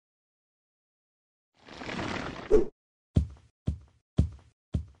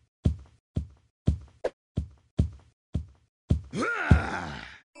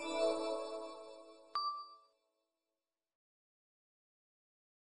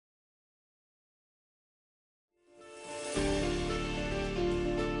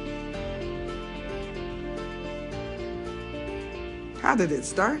How did it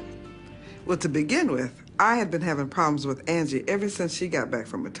start? Well, to begin with, I had been having problems with Angie ever since she got back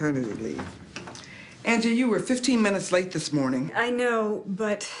from maternity leave. Angie, you were 15 minutes late this morning. I know,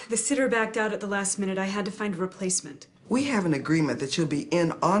 but the sitter backed out at the last minute. I had to find a replacement. We have an agreement that you'll be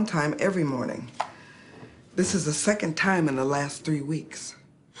in on time every morning. This is the second time in the last 3 weeks.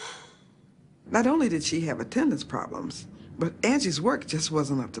 Not only did she have attendance problems, but Angie's work just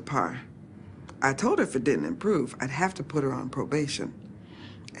wasn't up to par. I told her if it didn't improve, I'd have to put her on probation.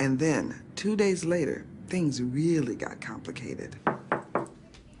 And then, 2 days later, things really got complicated.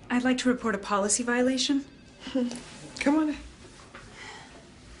 I'd like to report a policy violation. Come on in.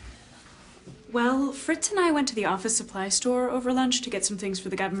 Well, Fritz and I went to the office supply store over lunch to get some things for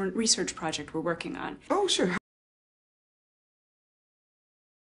the government research project we're working on. Oh, sure.